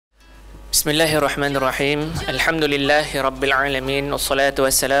Bismillahirrahmanirrahim. Alhamdulillahi Rabbil Alamin. Wassalatu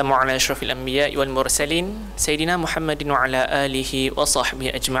wassalamu ala ashrafil anbiya'i wal mursalin Sayyidina Muhammadin wa ala alihi wa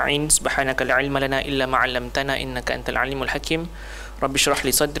sahbihi ajma'in. Subhanaka la ilma lana illa ma 'allamtana innaka antal alimul hakim. Rabbi shrah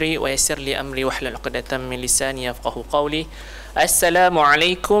li sadri wa yassir li amri wahlul 'uqdatam min lisani yafqahu qawli.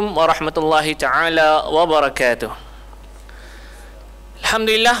 Assalamualaikum warahmatullahi ta'ala wabarakatuh.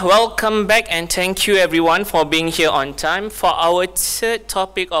 Alhamdulillah, welcome back and thank you everyone for being here on time for our third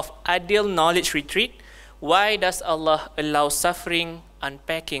topic of Adil Knowledge Retreat. Why does Allah allow suffering?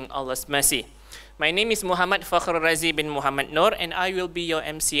 Unpacking Allah's mercy. My name is Muhammad Fakhr Razi bin Muhammad Noor and I will be your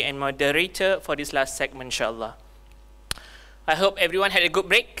MC and moderator for this last segment, inshallah. I hope everyone had a good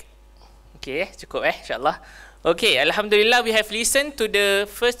break. Okay, cukup inshallah. Okay, Alhamdulillah, we have listened to the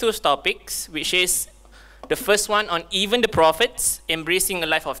first two topics, which is the first one on Even the Prophets, Embracing a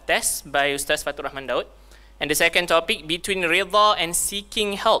Life of Tests by Ustaz Fathurrahman Dawoed. And the second topic, Between Ridha and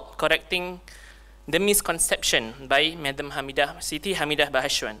Seeking Help, Correcting the Misconception by Madam Siti Hamidah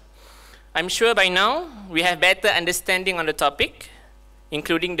Bahashwan. I'm sure by now we have better understanding on the topic,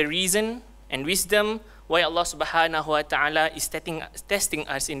 including the reason and wisdom why Allah SWT is testing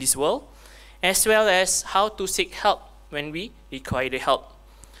us in this world, as well as how to seek help when we require the help.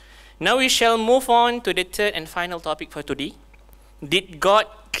 Now we shall move on to the third and final topic for today. Did God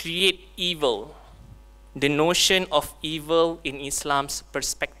create evil? The notion of evil in Islam's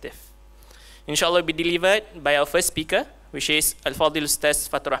perspective. Inshallah, will be delivered by our first speaker, which is Al-Fadil Ustaz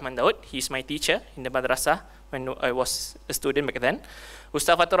Fathurrahman Dawoed. He is my teacher in the madrasah when I was a student back then.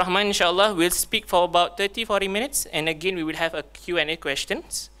 Ustaz Fathurrahman, inshallah, will speak for about 30-40 minutes, and again we will have a Q&A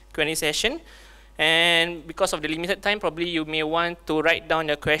session. And because of the limited time, probably you may want to write down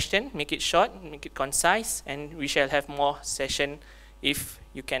your question, make it short, make it concise, and we shall have more session if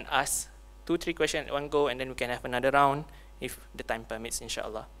you can ask 2-3 questions at one go, and then we can have another round if the time permits,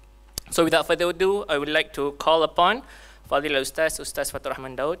 inshallah. So without further ado, I would like to call upon Fadil Ustaz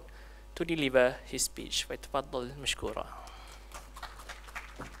Fathurrahman Dawoed to deliver his speech. Fattafaddal mashkura.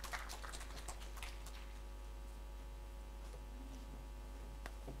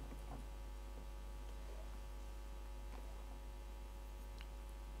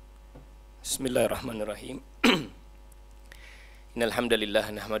 Bismillahirrahmanirrahim. Innal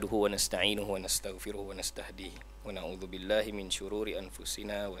hamdalillah nahmaduhu wa nasta'inuhu wa nastaghfiruhu wa nastahdihi wa na'udzu billahi min shururi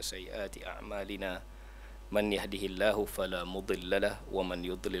anfusina wa sayyiati a'malina. Man yahdihillahu fala mudilla lahu wa man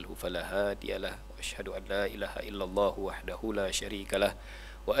yudlilhu fala hadiya lahu. Wa asyhadu an la ilaha illallah wahdahu la syarika lahu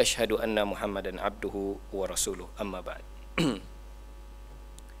wa asyhadu anna Muhammadan abduhu wa rasuluh. Amma ba'd.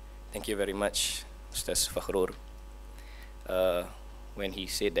 Thank you very much, Ustaz Fakhrur. When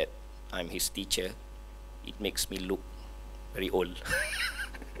he said that I'm his teacher, it makes me look very old.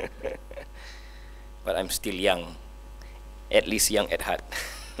 But I'm still young, at least young at heart.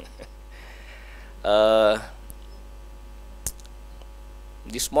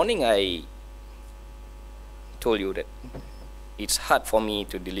 This morning I told you that it's hard for me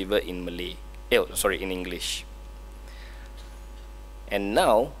to deliver in in English. And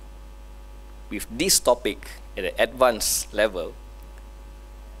now, with this topic at an advanced level,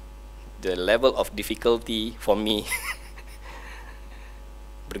 the level of difficulty for me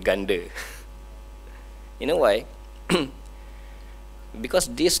berganda. You know why? Because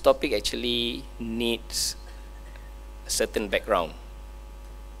this topic actually needs a certain background.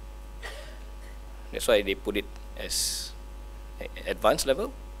 That's why they put it as advanced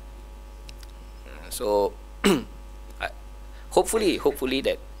level. So hopefully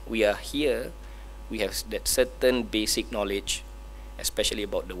that we are here, we have that certain basic knowledge, especially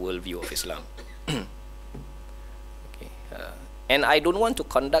about the worldview of Islam. Okay. And I don't want to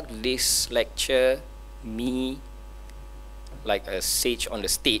conduct this lecture like a sage on the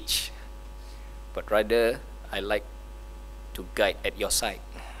stage, but rather I like to guide at your side.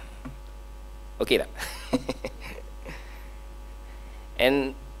 Okay,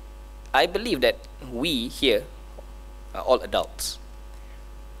 and I believe that we here are all adults.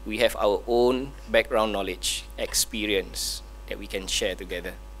 We have our own background knowledge, experience that we can share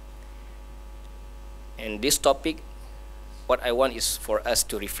together. And this topic, what I want is for us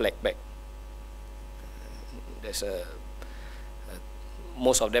to reflect back. There's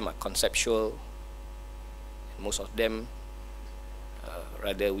most of them are conceptual, and most of them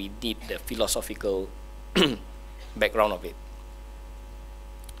rather we need the philosophical background of it.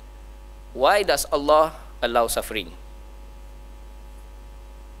 Why does Allah allow suffering?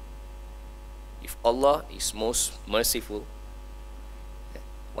 If Allah is most merciful,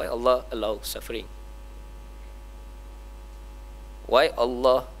 why Allah allow suffering? Why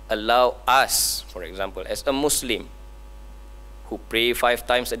Allah allow us, for example, as a Muslim who pray 5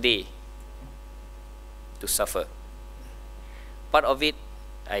 times a day, to suffer. Part of it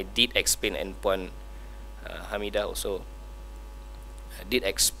I did explain, and Puan Hamidah also did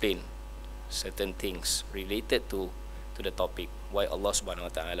explain certain things related to the topic, why Allah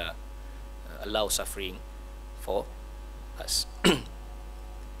SWT allows suffering for us.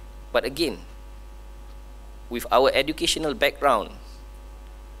 But again, with our educational background,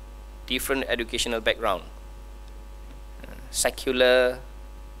 different educational background, secular,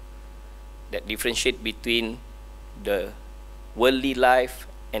 that differentiate between the worldly life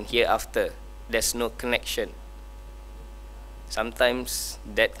and hereafter, there's no connection. Sometimes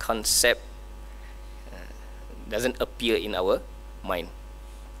that concept doesn't appear in our mind.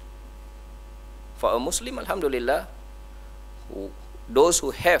 For a Muslim, alhamdulillah, those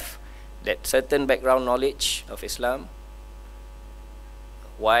who have that certain background knowledge of Islam,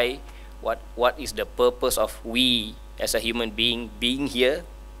 what is the purpose of we as a human being here,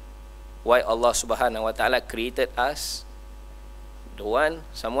 why Allah Subhanahu wa Ta'ala created us,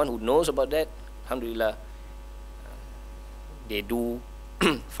 someone who knows about that, alhamdulillah, they do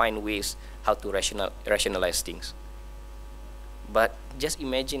find ways how to rationalize things. But just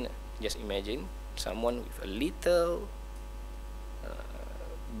imagine someone with a little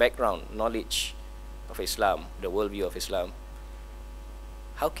background knowledge of Islam, the worldview of Islam.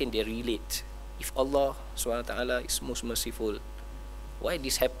 How can they relate? If Allah SWT is most merciful, why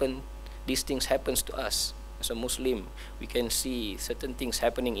these things happens to us? As a Muslim, we can see certain things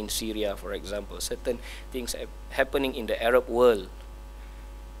happening in Syria, for example, certain things happening in the Arab world.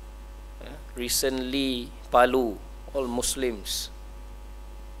 Recently, Palu, all Muslims.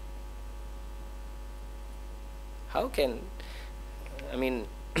 How can,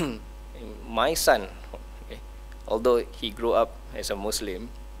 my son, okay, although he grew up as a Muslim,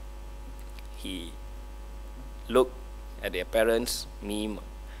 he looked at their parents, me,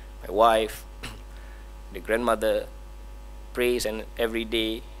 my wife, the grandmother, prays and every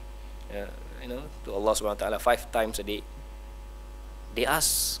day, to Allah SWT 5 times a day. They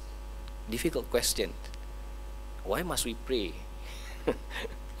ask difficult questions. Why must we pray?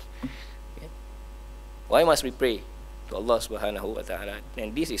 Why must we pray to Allah Subhanahu wa Ta'ala?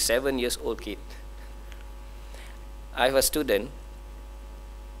 And this is 7 years old kid. I have a student,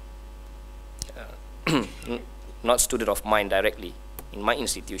 not student of mine directly, in my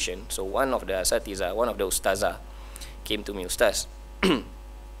institution. So one of the asatiza, one of the ustazah came to me, Ustaz, I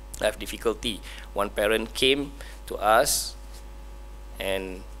have difficulty. One parent came to us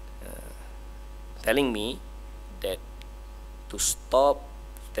and telling me that to stop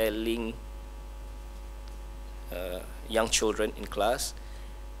telling young children in class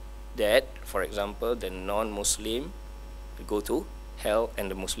that, for example, the non-Muslim will go to hell and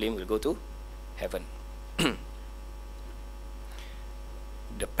the Muslim will go to heaven.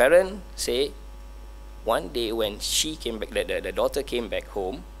 The parent say one day when she came back, the daughter came back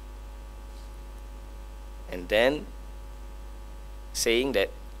home, and then saying that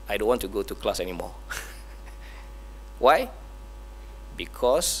I don't want to go to class anymore. Why?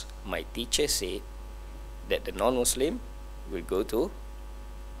 Because my teacher said that the non-Muslim will go to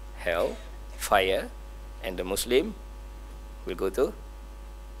hell, fire, and the Muslim will go to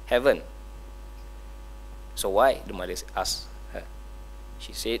heaven. So why? The mother asked her.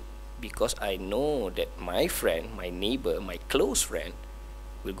 She said, because I know that my friend, my neighbor, my close friend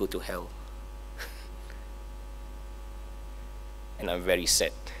will go to hell. And I'm very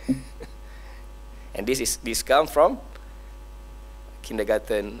sad. And this come from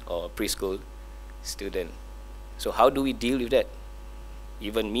kindergarten or preschool student. So how do we deal with that?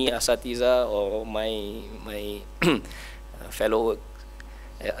 Even me, asatiza, or my fellow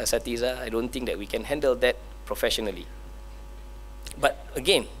asatiza, I don't think that we can handle that professionally. But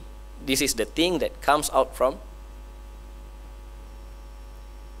again, this is the thing that comes out from,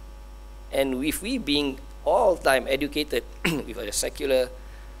 and if we being all time educated with a secular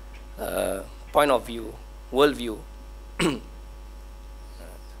point of view, worldview,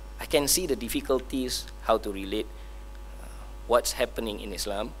 I can see the difficulties how to relate what's happening in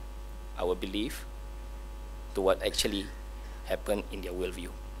Islam, our belief, to what actually happened in their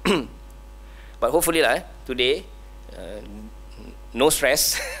worldview. But hopefully today, no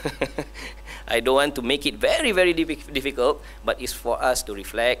stress. I don't want to make it very, very difficult, but it's for us to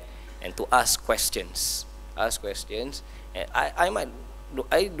reflect and to ask questions. Ask questions. And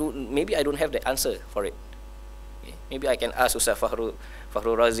maybe I don't have the answer for it. Okay. Maybe I can ask Ustaz Fahrul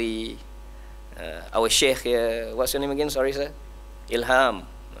Razi, our sheikh here. What's your name again? Sorry, sir. Ilham.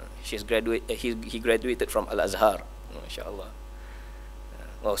 He graduated from Al-Azhar. MashaAllah.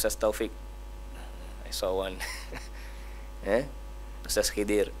 Oh, Ustaz Taufiq. I saw one. Ustaz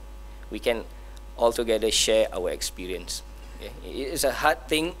Khidir. We can all together share our experience. Okay? It is a hard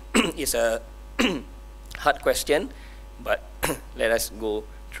thing, it's a hard question, but let us go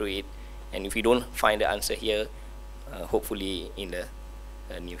through it. And if we don't find the answer here, hopefully in the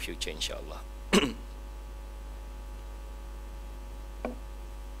near future, inshallah.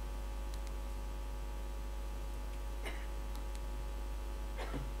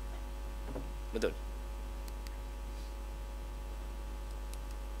 Betul.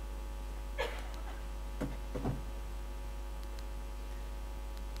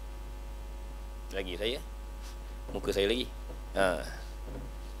 Lagi saya, muka saya lagi.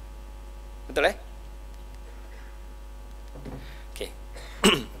 Betul Okay.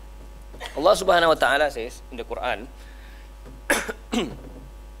 Allah Subhanahu wa Ta'ala says in the Quran,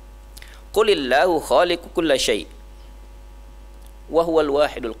 Qulillahu khaliqu kulla shay' wa huwal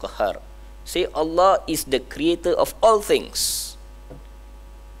wahidul qahhar. Say Allah is the creator of all things.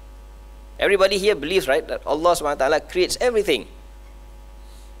 Everybody here believes, right, that Allah SWT creates everything.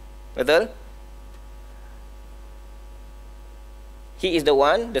 Betul? He is the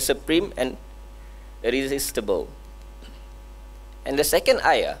one, the supreme and irresistible. And the second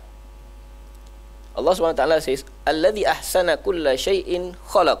ayah, Allah SWT says, Alladhi ahsana kulla shay'in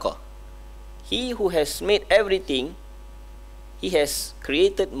khalaqa. He who has made everything, he has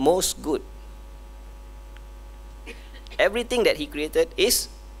created most good. Everything that he created is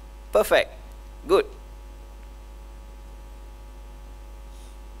perfect, good.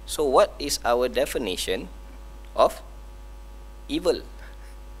 So what is our definition of evil?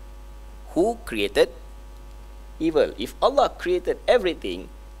 Who created evil? If Allah created everything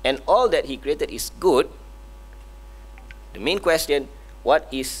and all that he created is good, the main question, what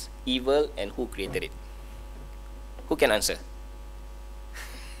is evil and who created it? Who can answer?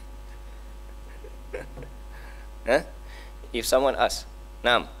 Huh? If someone asks,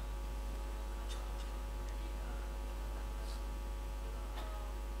 Naam.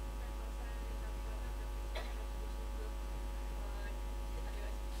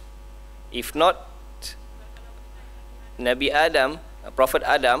 If not Nabi Adam, Prophet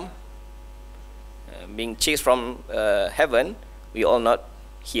Adam, being chased from heaven, we all not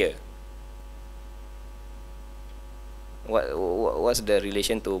here. What's the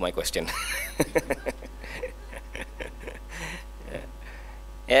relation to my question?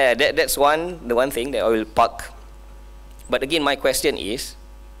 Yeah, that's the one thing that I will park. But again, my question is,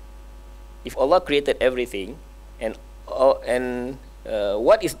 if Allah created everything, and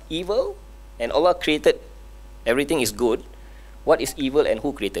what is evil, and Allah created everything is good, what is evil and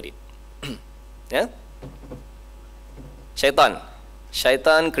who created it? Yeah? Shaitan.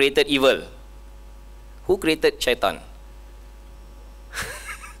 Shaitan created evil. Who created shaitan?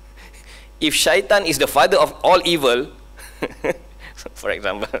 If shaitan is the father of all evil, for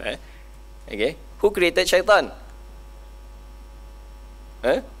example, okay, who created shaitan?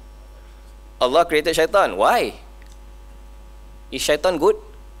 Allah created shaitan. Why? Is shaitan good?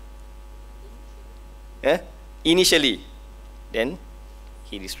 Initially, then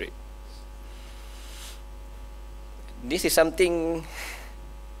he destroyed. This is something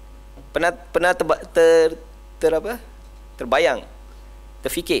pernah terbayang,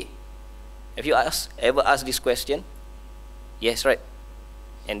 terfikir. Have you ever asked this question? Yes, right.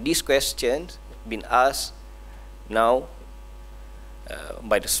 And these questions been asked now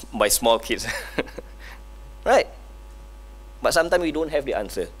by small kids, right? But sometimes we don't have the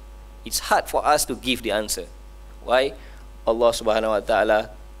answer. It's hard for us to give the answer. Why? Allah Subhanahu wa Ta'ala,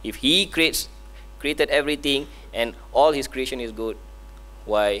 if He created everything and all His creation is good,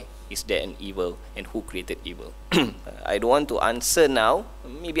 why is there an evil and who created evil? I don't want to answer now.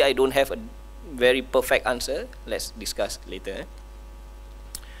 Maybe I don't have a very perfect answer. Let's discuss later.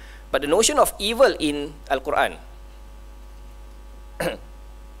 But the notion of evil in Al-Quran,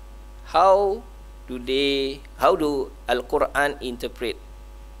 how do Al-Quran interpret?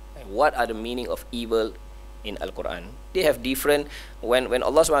 What are the meaning of evil in Al-Quran? They have different, when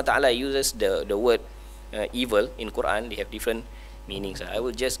Allah SWT uses the word evil in Quran, they have different meanings. I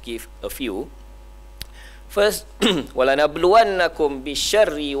will just give a few. First, وَلَنَبْلُوَنَّكُمْ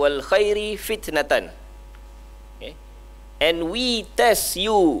بِالشَّرِّ وَالْخَيْرِ فِتْنَةً. Okay? And we test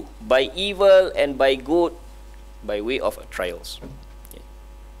you by evil and by good by way of trials. Okay?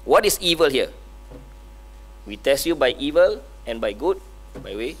 What is evil here? We test you by evil and by good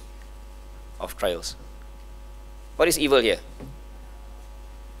by way of trials. What is evil here?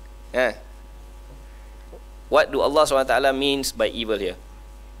 What do Allah SWT means by evil here?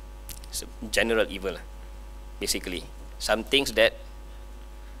 It's a general evil, basically. Some things that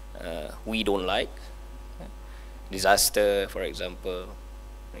we don't like. Disaster, for example.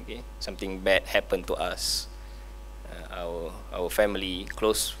 Okay, something bad happened to us. Our family,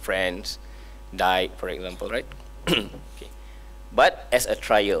 close friends died, for example, right? Okay. But as a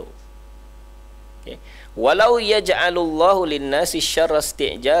trial. Okay. Walau yaj'alullahu lin-nasi syarra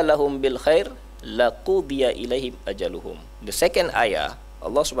isti'jalahum bil khair laqudiya ilaihim ajaluhum. The second ayah,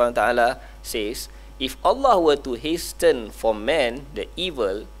 Allah SWT says, if Allah were to hasten for men the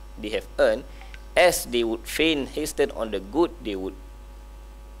evil they have earned, as they would fain hasten on the good,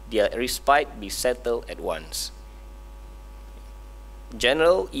 their respite be settled at once.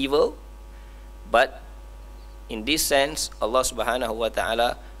 General evil, but in this sense, Allah Subhanahu wa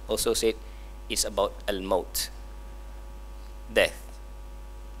Ta'ala also said it's about al-maut, death.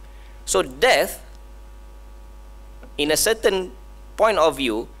 So death, in a certain point of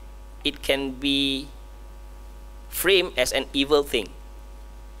view, it can be framed as an evil thing.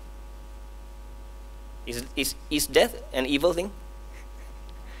 Is death an evil thing?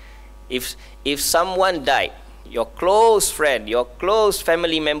 If someone died, your close friend, your close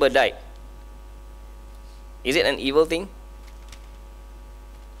family member died, is it an evil thing?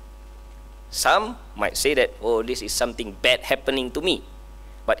 Some might say that, oh, this is something bad happening to me.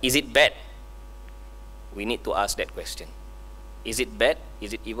 But is it bad? We need to ask that question. Is it bad?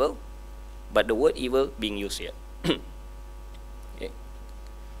 Is it evil? But the word evil being used here. Okay.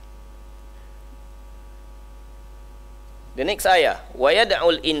 The next ayah, وَيَدْعُ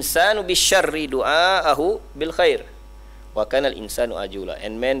الْإِنسَانُ بِالشَّرِّ دُعَاءَهُ بِالْخَيْرِ وَكَانَ الْإِنسَانُ عَجُولًا.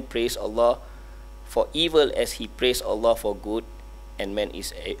 And man praise Allah for evil as he praise Allah for good, and man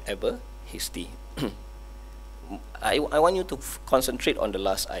is ever hasty. I want you to concentrate on the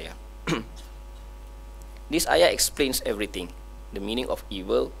last ayah. This ayah explains everything, the meaning of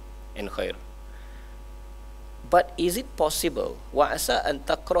evil and khair. But is it possible, وَعَسَىٰ أَن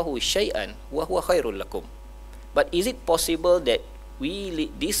تَكْرَهُ شَيْئًا وَهُوَ خَيْرٌ لَكُمْ? But is it possible that we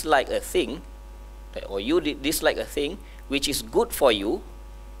dislike a thing, or you dislike a thing which is good for you,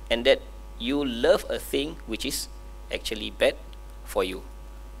 and that you love a thing which is actually bad for you?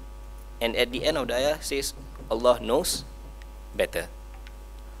 And at the end of the ayah says, Allah knows better.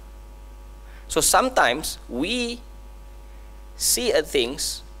 So sometimes we see a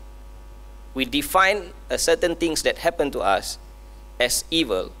things, we define a certain things that happen to us as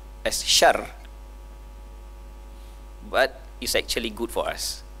evil, as shar, but it's actually good for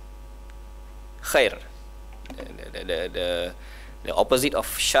us. Khair. The opposite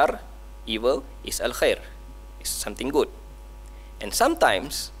of shar, evil, is al-khair. It's something good. And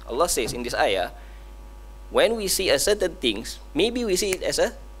sometimes, Allah says in this ayah, when we see a certain things, maybe we see it as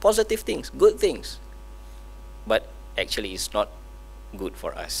a positive things, good things. But actually it's not good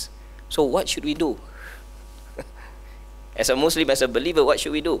for us. So what should we do? As a Muslim, as a believer, what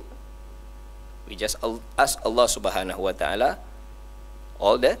should we do? We just ask Allah Subhanahu wa Ta'ala,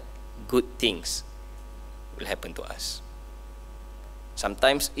 all the good things will happen to us.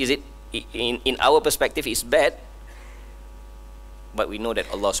 Sometimes is it in our perspective is bad, but we know that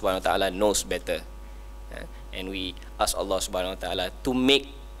Allah Subhanahu wa Ta'ala knows better, and we ask Allah Subhanahu wa Ta'ala to make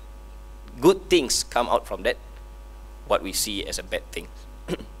good things come out from that what we see as a bad thing.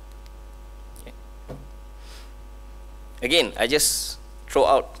 Okay. Again, I just throw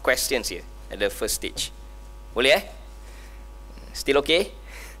out questions here at the first stage. Boleh Still okay?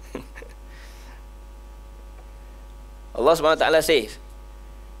 Allah Subhanahu wa Ta'ala says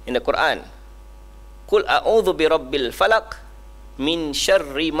in the Quran, Qul a'udhu bi rabbil falaq min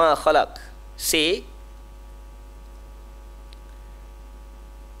syarri ma khalaq. Say,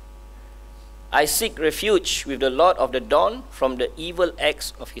 I seek refuge with the Lord of the dawn from the evil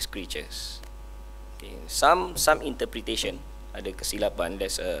acts of his creatures. Okay. Some interpretation ada kesilapan.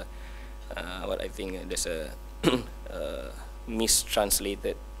 There's a what I think there's a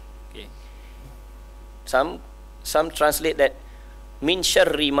mistranslated. Okay. Some translate that min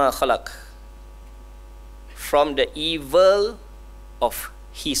syarri ma khalaq, from the evil of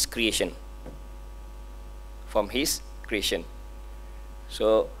his creation, from his creation.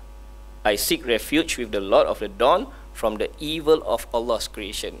 So I seek refuge with the Lord of the dawn from the evil of Allah's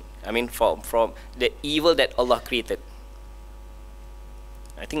creation. I mean from the evil that Allah created.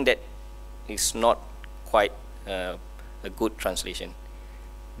 I think that is not quite a good translation.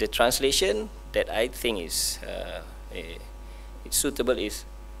 The translation that I think is it's suitable is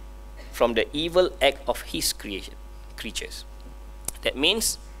from the evil act of his creatures. That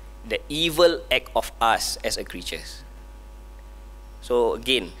means the evil act of us as a creatures. So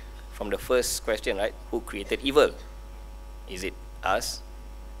again, from the first question, right? Who created evil? Is it us?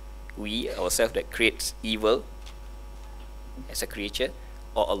 We ourselves that creates evil as a creature,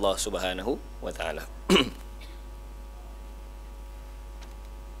 or Allah Subhanahu wa Ta'ala?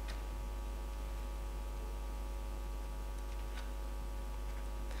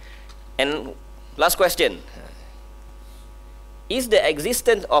 And last question. Is the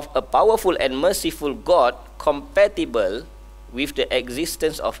existence of a powerful and merciful God compatible with the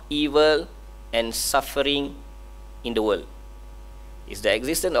existence of evil and suffering in the world? Is the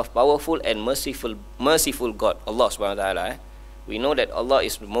existence of powerful and merciful God, Allah SWT. We know that Allah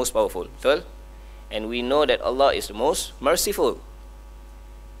is the most powerful, betul? And we know that Allah is the most merciful.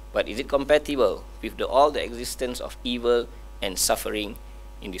 But is it compatible with all the existence of evil and suffering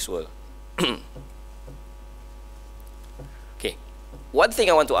in this world? Okay, one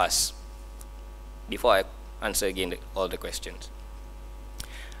thing I want to ask before I answer again all the questions.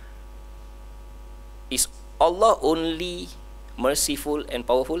 Is Allah only merciful and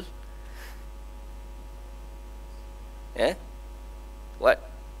powerful? Yeah? What?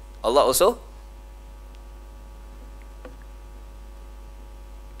 Allah also?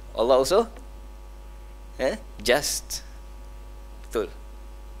 Allah also? Just. Betul.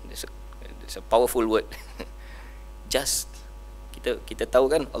 It's a powerful word. Just. Kita tahu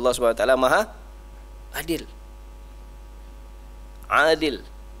kan Allah SWT Maha Adil. Adil.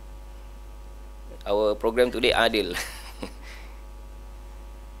 Our program today Adil.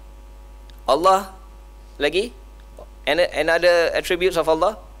 Allah lagi? Another attributes of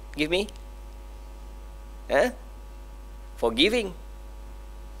Allah? Give me. Forgiving.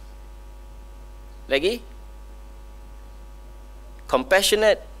 Lagi?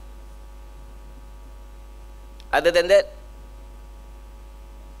 Compassionate. Other than that?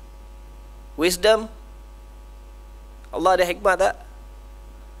 Wisdom. Allah ada hikmah tak?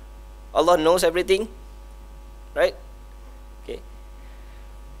 Allah knows everything. Right? Okay.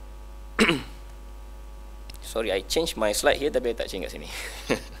 Sorry, I changed my slide here tapi I tak change kat sini.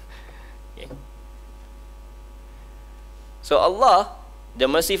 Okay. So Allah, the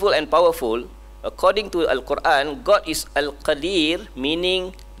merciful and powerful, according to Al-Quran, God is Al-Qadir,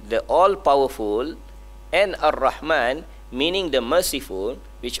 meaning the all-powerful, and Ar-Rahman, meaning the merciful,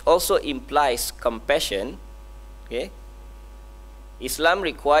 which also implies compassion. Okay. Islam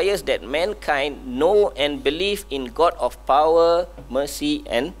requires that mankind know and believe in God of power, mercy,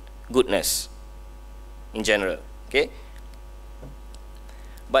 and goodness in general. Okay.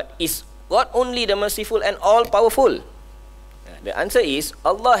 But is God only the merciful and all-powerful? The answer is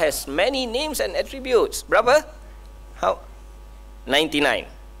Allah has many names and attributes. Berapa? How? 99.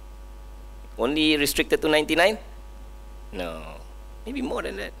 Only restricted to 99? No. Maybe more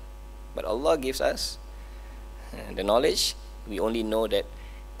than that. But Allah gives us the knowledge. We only know that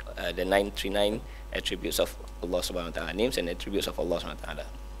the 939 attributes of Allah SWT, names and attributes of Allah SWT.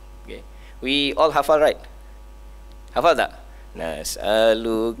 Okay. We all hafal, right? Hafal tak?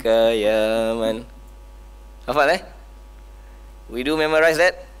 Nas'aluka ya man. Hafal We do memorize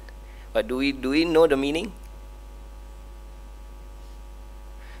that, but do we know the meaning?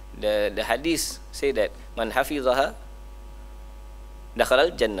 The hadith say that man hafizaha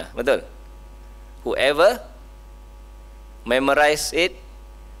dakhalal jannah. Betul? Whoever memorize it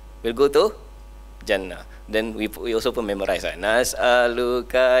will go to Jannah. Then we also put memorize.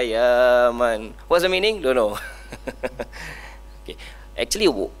 Nas'aluka ya man. What's the meaning? Don't know. Okay. Actually,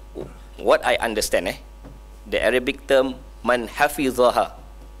 what I understand, the Arabic term man hafizaha.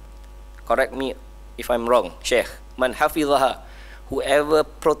 Correct me if I'm wrong, Sheikh. Man hafizaha. Whoever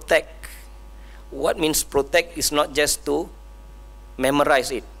protect. What means protect is not just to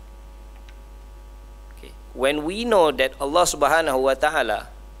memorize it. When we know that Allah Subhanahu wa Ta'ala,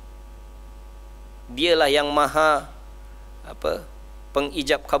 dialah yang maha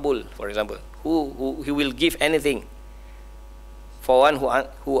pengijab kabul, for example, who will give anything for one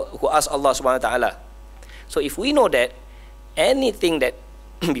who asks Allah Subhanahu wa Ta'ala. So if we know that anything that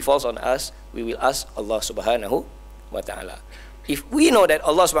befalls on us, we will ask Allah Subhanahu wa Ta'ala. If we know that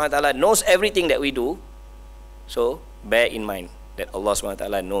Allah Subhanahu wa Ta'ala knows everything that we do, so bear in mind that Allah Subhanahu wa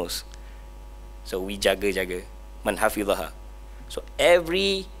Ta'ala knows. So we jaga man hafizaha. So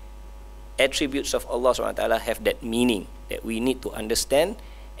every attributes of Allah SWT have that meaning that we need to understand,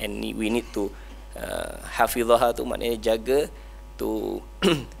 and we need to hafizaha tu maknanya jaga, to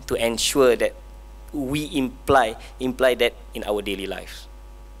to ensure that we imply that in our daily lives.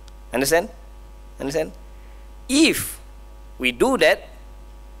 Understand? If we do that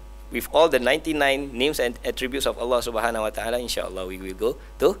with all the 99 names and attributes of Allah Subhanahu wa Ta'ala, inshallah we will go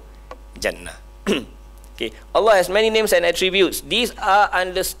to Jannah. Okay. Allah has many names and attributes. These are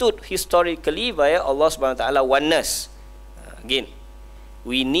understood historically via Allah Subhanahu wa Ta'ala oneness. Again,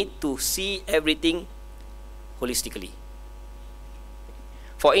 we need to see everything holistically.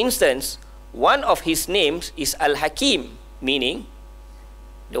 For instance, one of his names is Al-Hakim, meaning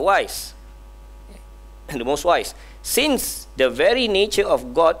the wise. the most wise. Since the very nature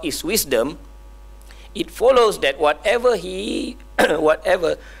of God is wisdom, it follows that whatever he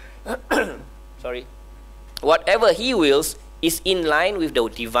whatever he wills is in line with the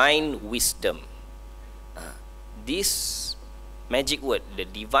divine wisdom. This magic word, the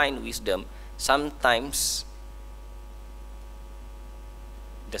divine wisdom, sometimes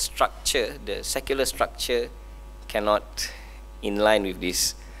the structure, the secular structure, cannot in line with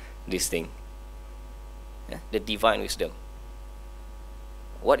this thing. The divine wisdom.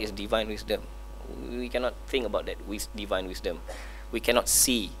 What is divine wisdom? We cannot think about that with divine wisdom. We cannot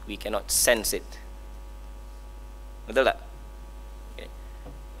see, we cannot sense it. Betul tak? Okay.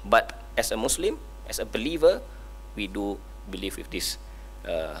 But as a Muslim, as a believer, we do believe with this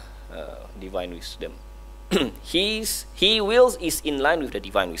divine wisdom. He wills is in line with the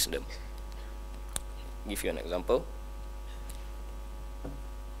divine wisdom. Give you an example.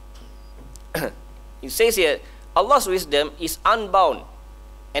 It says here, Allah's wisdom is unbound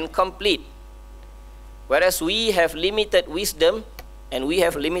and complete, whereas we have limited wisdom and we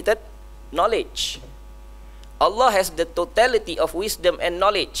have limited knowledge. Allah has the totality of wisdom and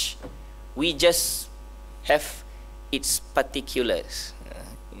knowledge. We just have its particulars.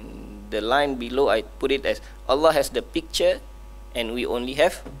 In the line below, I put it as Allah has the picture and we only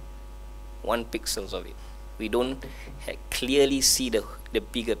have 1 pixel of it. We don't clearly see the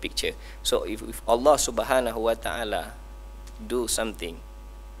bigger picture. So if Allah Subhanahu wa Ta'ala do something,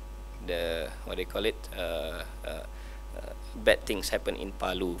 what they call it, bad things happen in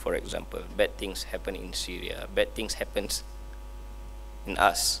Palu, for example, bad things happen in Syria, bad things happens in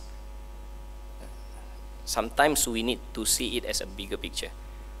us, sometimes we need to see it as a bigger picture,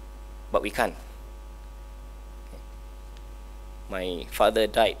 but we can't. My father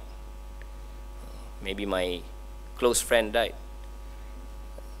died, maybe my close friend died.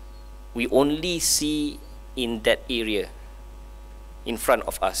 We only see in that area in front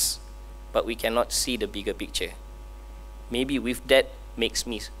of us, but we cannot see the bigger picture. Maybe with that makes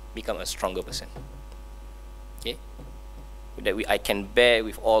me become a stronger person. Okay, that I can bear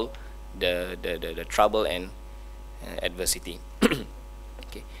with all the trouble and adversity.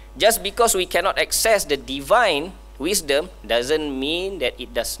 Okay, just because we cannot access the divine wisdom doesn't mean that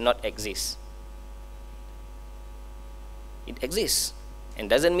it does not exist. It exists, and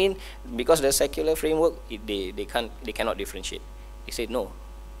doesn't mean because the secular framework they cannot differentiate. They say no.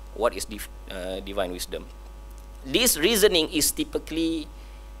 What is divine wisdom? This reasoning is typically,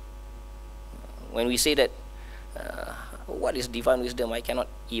 when we say that what is divine wisdom, I cannot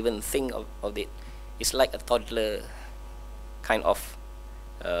even think of it. It's like a toddler kind of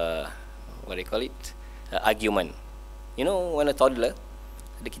what they call it, argument. You know, when a toddler,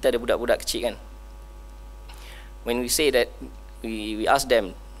 kita ada budak-budak kecil kan, when we say that we ask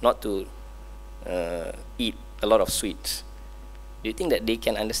them not to eat a lot of sweets, do you think that they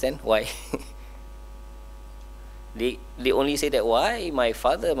can understand why? They only say that why my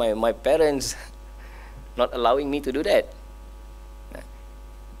father, my parents not allowing me to do that,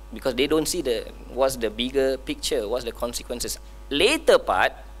 because they don't see what's the bigger picture, what's the consequences. Later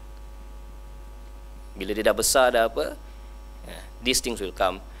part, bila dia dah besar dah apa, these things will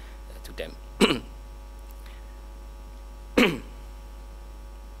come to them.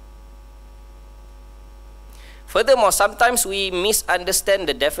 Furthermore, sometimes we misunderstand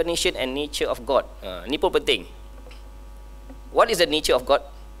the definition and nature of God. Ni pun penting. What is the nature of God?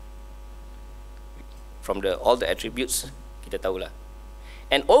 From all the attributes, kita tahulah.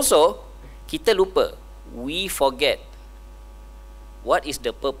 And also, kita lupa, we forget what is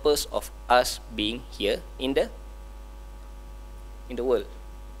the purpose of us being here in the world.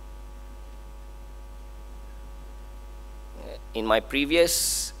 In my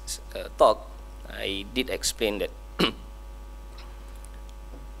previous talk, I did explain that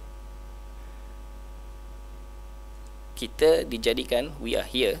kita dijadikan, we are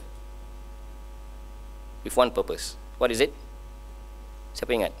here with one purpose. What is it?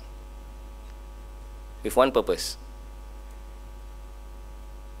 Siapa ingat? With one purpose.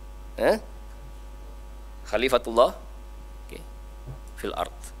 Khalifatullah, okay, fil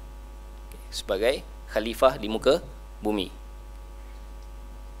ard, okay, sebagai khalifah di muka bumi.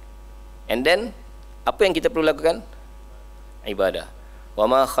 And then apa yang kita perlu lakukan? Ibadah. Wa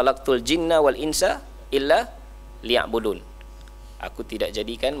ma khalaqtul jinna wal insa illa liya'budun. Aku tidak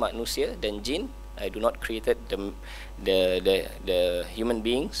jadikan manusia dan jin, I do not created the human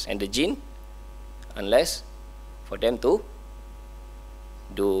beings and the jin unless for them to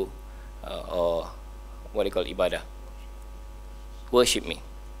do or what they call ibadah, worship me.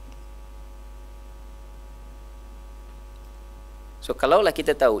 So kalaulah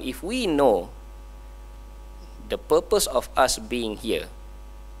kita tahu, if we know the purpose of us being here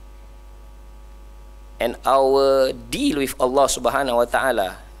and our deal with Allah Subhanahu wa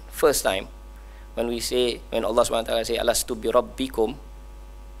Ta'ala, first time when Allah Subhanahu wa Ta'ala say alastu bi rabbikum,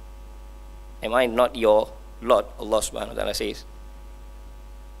 am I not your Lord? Allah Subhanahu wa Ta'ala says,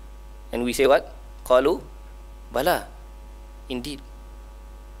 and we say what? Qalu bala, indeed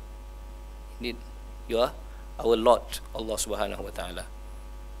you are our Lord, Allah Subhanahu wa Ta'ala.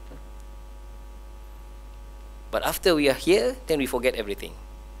 But after we are here, then we forget everything.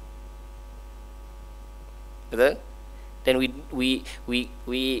 Betul? Then we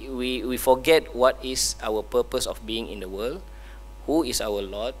forget what is our purpose of being in the world, who is our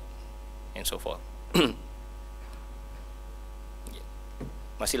Lord, and so forth.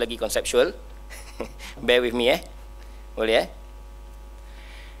 Masih lagi conceptual. Bear with me, boleh,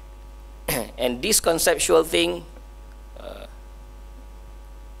 and this conceptual thing,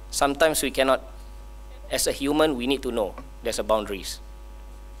 sometimes we cannot, as a human, we need to know there's a boundaries.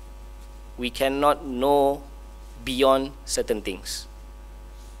 We cannot know beyond certain things.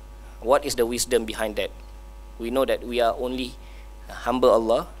 What is the wisdom behind that? We know that we are only humble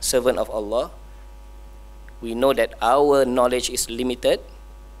Allah, servant of Allah. We know that our knowledge is limited.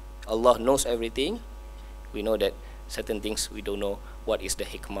 Allah knows everything. We know that certain things we don't know what is the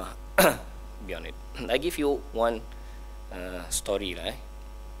hikmah beyond it. I give you one story.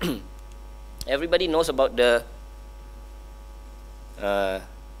 Everybody knows about the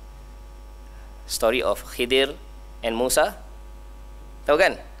story of Khidir and Musa. Tahu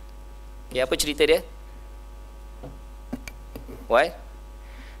kan? Ya, apa cerita dia? Why?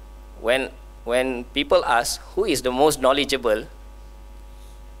 When people ask who is the most knowledgeable,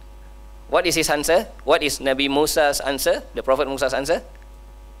 what is his answer? What is Nabi Musa's answer? The Prophet Musa's answer?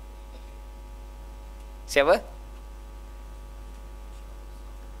 Siapa?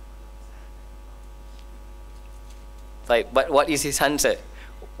 Right, but what is his answer?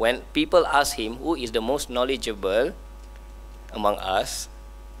 When people ask him who is the most knowledgeable among us,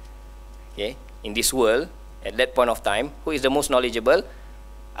 okay, in this world, at that point of time, who is the most knowledgeable?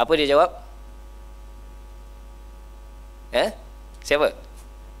 Apa dia jawab? Siapa?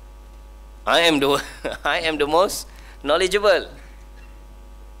 I am the most knowledgeable.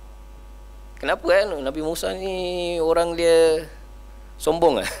 Kenapa Nabi Musa ni orang dia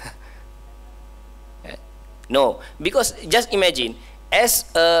sombong? No, because just imagine, as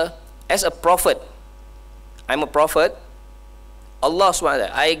a prophet, I'm a prophet. Allah SWT,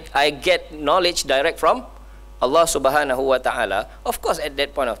 I get knowledge direct from Allah Subhanahu wa Ta'ala. Of course, at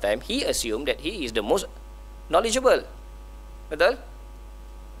that point of time, he assumed that he is the most knowledgeable. Betul?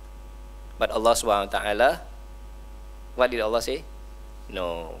 But Allah SWT, what did Allah say?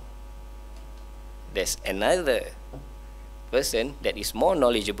 No. There's another person that is more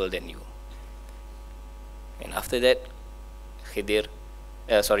knowledgeable than you. And after that,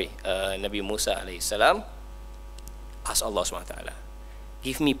 Nabi Musa alayhi salam asked Allah SWT,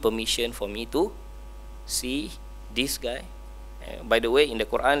 give me permission for me to see this guy. By the way, in the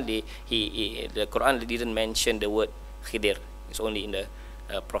Quran, the Quran didn't mention the word Khidir. It's only in the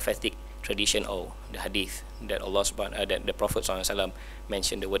prophetic tradition or the hadith that that the Prophet SAW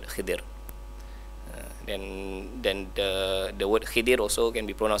mentioned the word Khidir. Then the word Khidir also can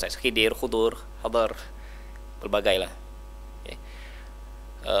be pronounced as Khidir, Khudur, Hadar, pelbagai lah. Okay.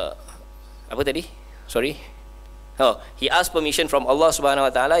 Apa tadi? Sorry. He asked permission from Allah Subhanahu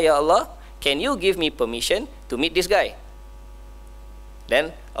wa Ta'ala. Ya Allah, can you give me permission to meet this guy?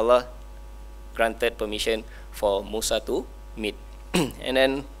 Then Allah granted permission for Musa to meet. And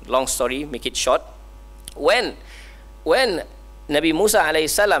then, long story, make it short. When Nabi Musa alayhi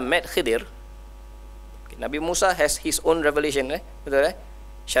salam met Khidir, Nabi Musa has his own revelation, betul?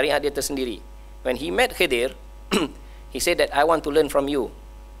 Syariat dia tersendiri. When he met Khidir, he said that I want to learn from you.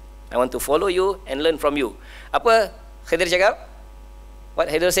 I want to follow you and learn from you. Apa Khidir cakap? What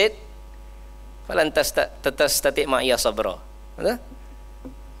Khidir said? Falan tastati' ma'iya sabra.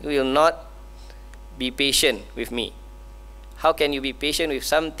 You will not be patient with me. How can you be patient with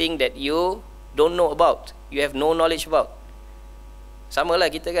something that you don't know about, you have no knowledge about? Sama lah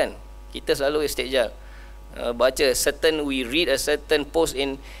kita kan. Kita selalu istijal. We read a certain post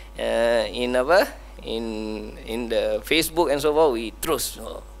in the Facebook and so forth, we terus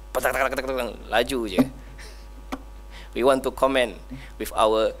laju je. We want to comment with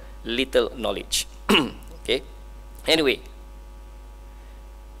our little knowledge. Okay. Anyway,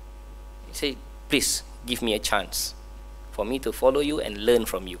 say, please give me a chance for me to follow you and learn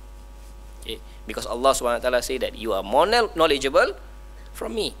from you. Okay? Because Allah SWT say that you are more knowledgeable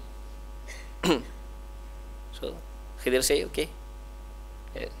from me. So Khidir say, okay,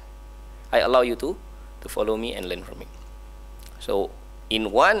 I allow you to to follow me and learn from me. So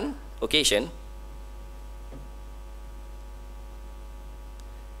in one occasion,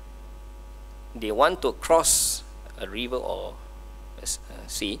 they want to cross a river or a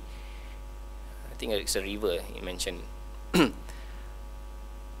sea. I think it's a river he mentioned.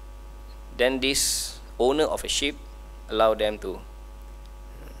 Then this owner of a ship allow them to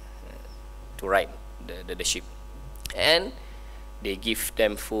ride the ship, and they give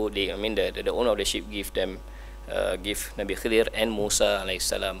them food. The owner of the ship give Nabi Khidir and Musa alayhi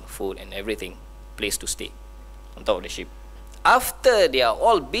salam food and everything, place to stay on top of the ship. After they are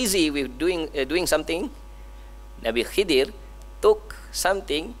all busy with doing something, Nabi Khidir took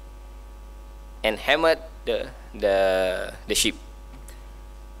something and hammered the ship.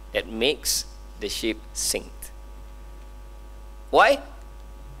 That makes the ship sink. Why?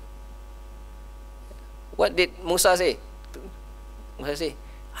 What did Musa say? Musa say,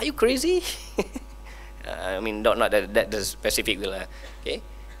 "Are you crazy?" Not that the specific will, okay.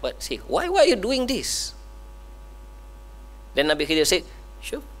 But say, why are you doing this? Then Nabi Khidir said,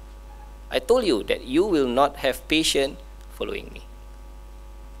 "Sure, I told you that you will not have patience following me."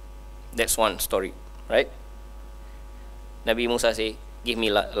 That's one story, right? Nabi Musa say, "Give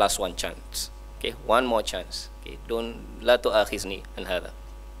me last one chance. Okay, one more chance. Okay, don't la tu'akhizni an hadha."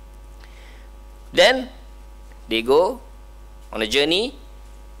 Then they go on a journey.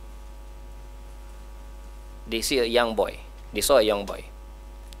 They see a young boy. They saw a young boy.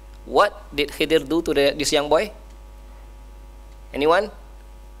 What did Khidir do to this young boy? Anyone?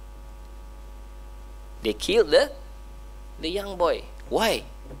 They killed the young boy. Why?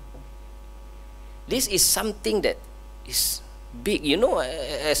 This is something that is big. You know,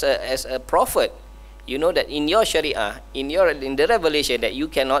 as a prophet, you know that in your Sharia, in the revelation, that you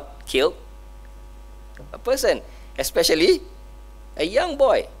cannot kill a person, especially a young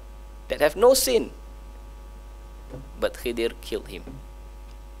boy that have no sin. But Khidir killed him.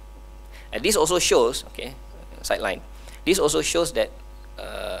 And this also shows, okay, sideline. This also shows that,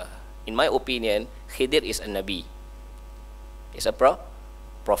 in my opinion, Khidir is a Nabi. He's a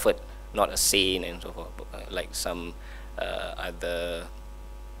prophet, not a saint and so forth, like some other,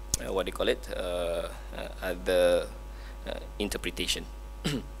 what do you call it, other interpretation.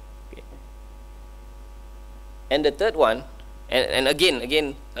 Okay. And the third one, and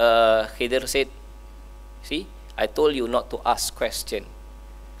again, Khidir said, "See, I told you not to ask question.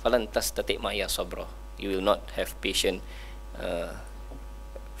 Falan tastati' ma'ya sabra. You will not have patience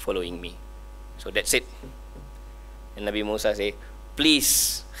following me." So that's it. And Nabi Musa say,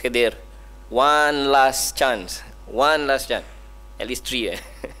 "Please, Khidir, one last chance. At least 3.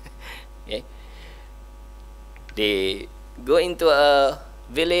 Okay. They go into a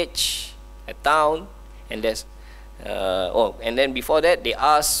village, a town, and there's and then before that they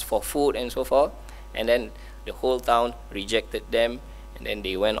ask for food and so forth, and then the whole town rejected them, and then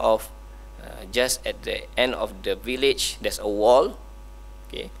they went off. Just at the end of the village, there's a wall,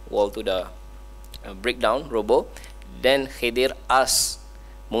 okay, wall to the breakdown, robo. Then Khidir asked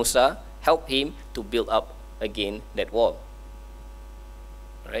Musa, help him to build up again that wall.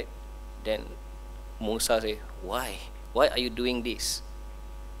 Right? Then Musa said, "Why? Why are you doing this?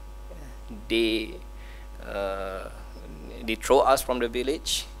 They throw us from the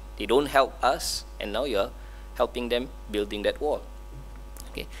village. They don't help us, and now you're helping them building that wall."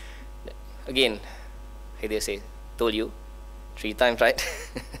 Okay. Again, Khidir said, "Told you 3 times, right?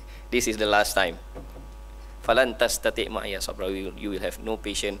 This is the last time. Falan tastati' ma'ya sabra. You will have no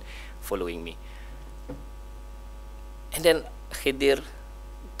patience following me." And then Khidir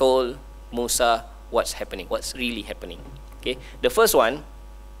told Musa what's happening, what's really happening. Okay. The first one,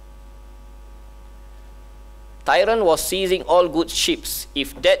 tyrant was seizing all good ships.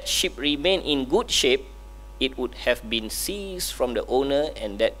 If that ship remained in good shape, it would have been seized from the owner,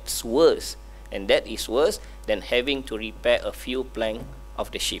 and that's worse. And that is worse than having to repair a few planks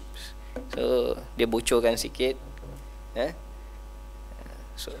of the ship. So dia bocorkan sikit.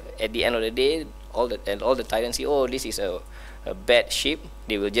 So at the end of the day, all the tyrants say, "Oh, this is a bad ship."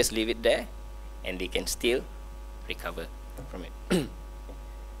 They will just leave it there, and they can still recover from it.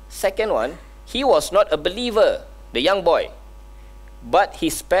 Second one, he was not a believer, the young boy, but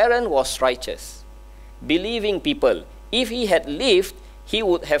his parent was righteous, believing people. If he had lived, he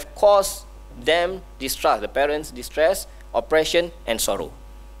would have caused them distress, the parents distress, oppression, and sorrow.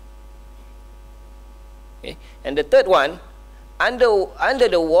 Okay. And the third one,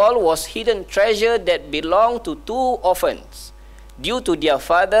 under the wall was hidden treasure that belonged to 2 orphans. Due to their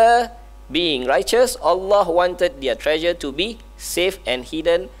father being righteous, Allah wanted their treasure to be safe and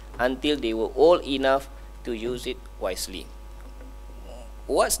hidden until they were old enough to use it wisely.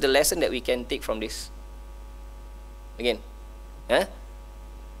 What's the lesson that we can take from this Again. Huh?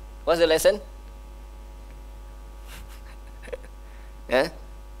 What's the lesson? Huh?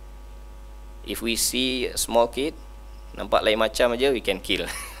 If we see a small kid, nampak lain macam aja, we can kill.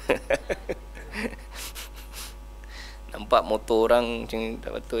 Nampak motor orang macam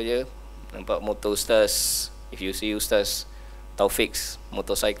tak betul je. Nampak motor Ustaz, if you see Ustaz Taufik's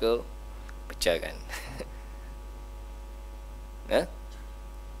motorcycle, pecah kan. Huh?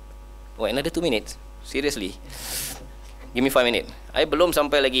 Oh, another 2 minutes? Seriously? Give me 5 minutes. I belum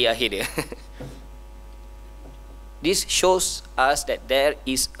sampai lagi akhir dia. This shows us that there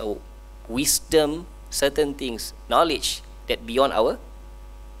is a wisdom, certain things, knowledge that beyond our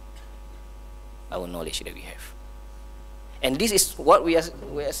knowledge that we have. And this is what we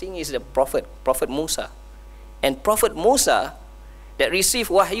are seeing is the Prophet Musa. And Prophet Musa that received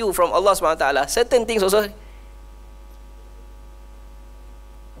wahyu from Allah SWT, certain things also.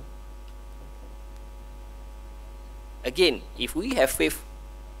 Again, if we have faith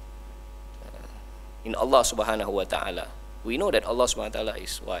in Allah Subhanahu wa Ta'ala, we know that Allah Subhanahu wa Ta'ala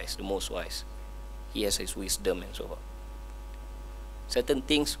is wise, the most wise. He has His wisdom and so on. Certain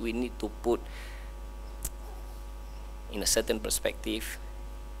things we need to put in a certain perspective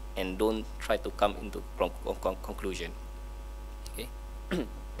and don't try to come into conclusion. Okay?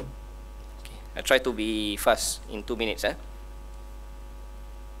 Okay. I try to be fast in 2 minutes.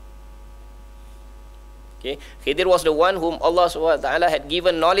 Okay. Khidir was the one whom Allah SWT had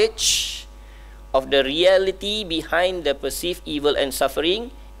given knowledge of the reality behind the perceived evil and suffering,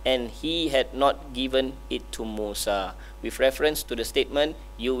 and he had not given it to Musa. With reference to the statement,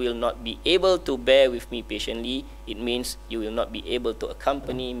 you will not be able to bear with me patiently, it means you will not be able to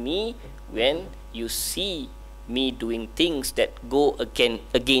accompany me when you see me doing things that go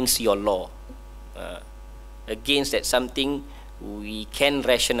against your law. Against that something we can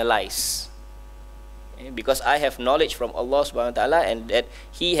rationalize. Because I have knowledge from Allah SWT and that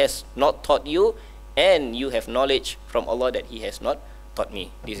He has not taught you, and you have knowledge from Allah that He has not taught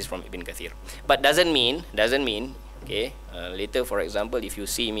me. This is from Ibn Kathir. But doesn't mean, okay, later for example, if you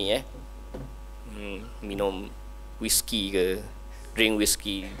see me minum whiskey ke, drink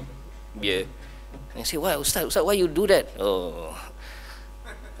whiskey, beer, and say, why Ustaz, why you do that? Oh,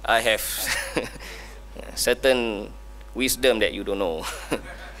 I have certain wisdom that you don't know.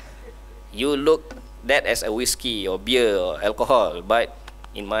 You look that as a whiskey or beer or alcohol, but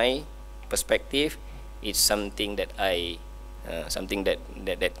in my perspective, it's something that something that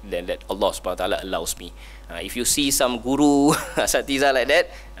Allah SWT allows me. If you see some guru, asatiza like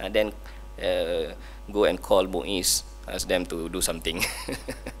that, then go and call Mu'iz, ask them to do something.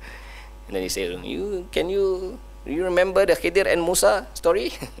 And then he say, you remember the Khidir and Musa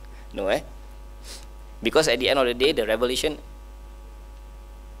story? No, because at the end of the day, the revelation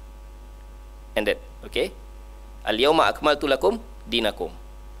ended. Okay, Al-yawma akmaltu lakum dinakum.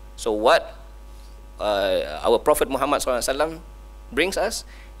 So what our Prophet Muhammad SAW brings us,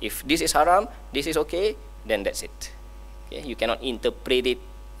 if this is haram, this is okay, then that's it. Okay? You cannot interpret it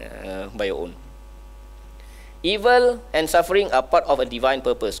by your own. Evil and suffering are part of a divine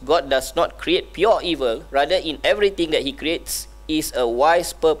purpose. God does not create pure evil. Rather, in everything that He creates is a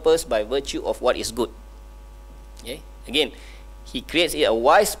wise purpose by virtue of what is good. Okay? Again, He creates a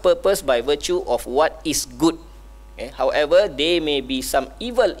wise purpose by virtue of what is good. Okay? However, there may be some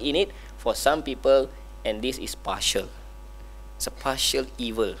evil in it for some people, and this is partial. It's a partial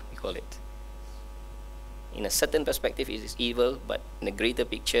evil, we call it. In a certain perspective, it is evil, but in the greater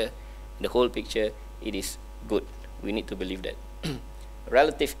picture, the whole picture, it is good. We need to believe that.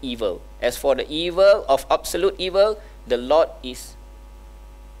 Relative evil. As for the evil of absolute evil, the Lord is,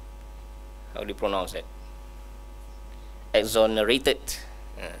 how do you pronounce that? Exonerated.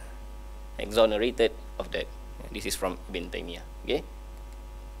 Exonerated of that. This is from Ibn Taymiyyah. Okay?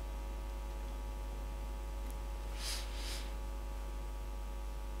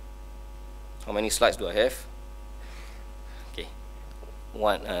 How many slides do I have? Okay.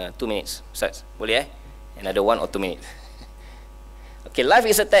 2 minutes. Ustaz, boleh Another 1 or 2 minutes. Okay, life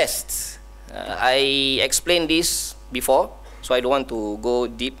is a test. I explained this before, so I don't want to go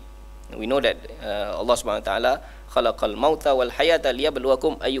deep. We know that Allah SWT khalaqal mauta wal hayata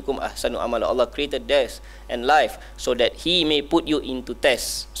liyabluwakum ayyukum ahsanu amala. Allah created death and life so that He may put you into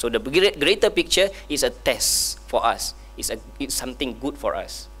tests. So the greater picture is a test for us. It's something good for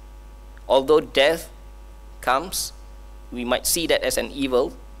us. Although death comes, we might see that as an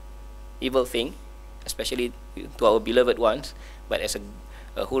evil thing, especially to our beloved ones, but as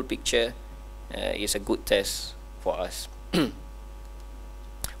a whole picture, is a good test for us.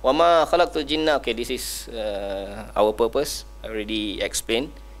 Wama khalaqtul jinna. Okay, this is our purpose. I already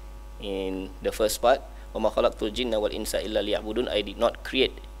explained in the first part. وَمَا خَلَقْتُ الْجِنَّ وَالْإِنسَ إِلَّا لِيَعْبُدُونَ. I did not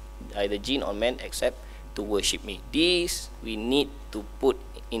create either jinn or man except to worship me. This we need to put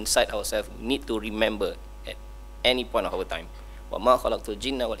inside ourselves. We need to remember at any point of our time. وَمَا خَلَقْتُ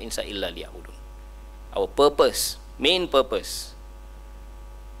الْجِنَّ وَالْإِنسَ إِلَّا لِيَعْبُدُونَ. Our purpose, main purpose,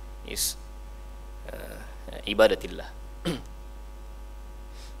 is ibadatillah.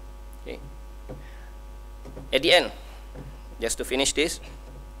 Okay. At the end, just to finish this,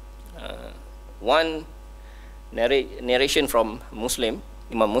 one narration from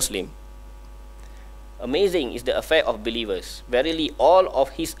Imam Muslim. Amazing is the affair of believers. Verily, all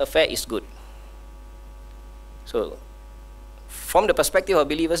of his affair is good. So, from the perspective of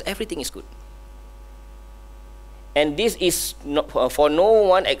believers, everything is good. And this is not for no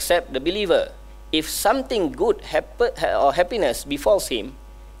one except the believer. If something good or happiness befalls him,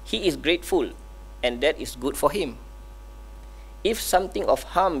 he is grateful, and that is good for him. If something of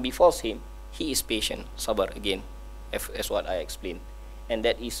harm befalls him, he is patient, sabar again, as what I explained, and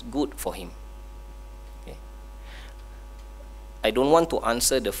that is good for him. Okay. I don't want to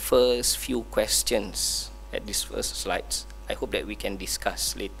answer the first few questions at these first slides. I hope that we can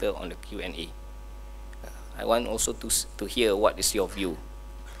discuss later on the Q&A. I want also to hear what is your view.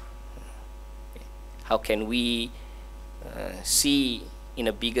 Okay. How can we see in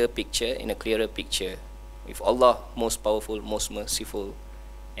a bigger picture, in a clearer picture, with Allah most powerful, most merciful,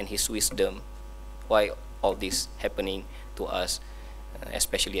 and His wisdom, why all this happening to us,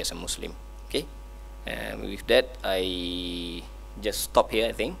 especially as a Muslim. Okay. With that, I just stop here,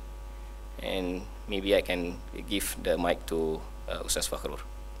 I think, and maybe I can give the mic to Ustaz Fakhrur.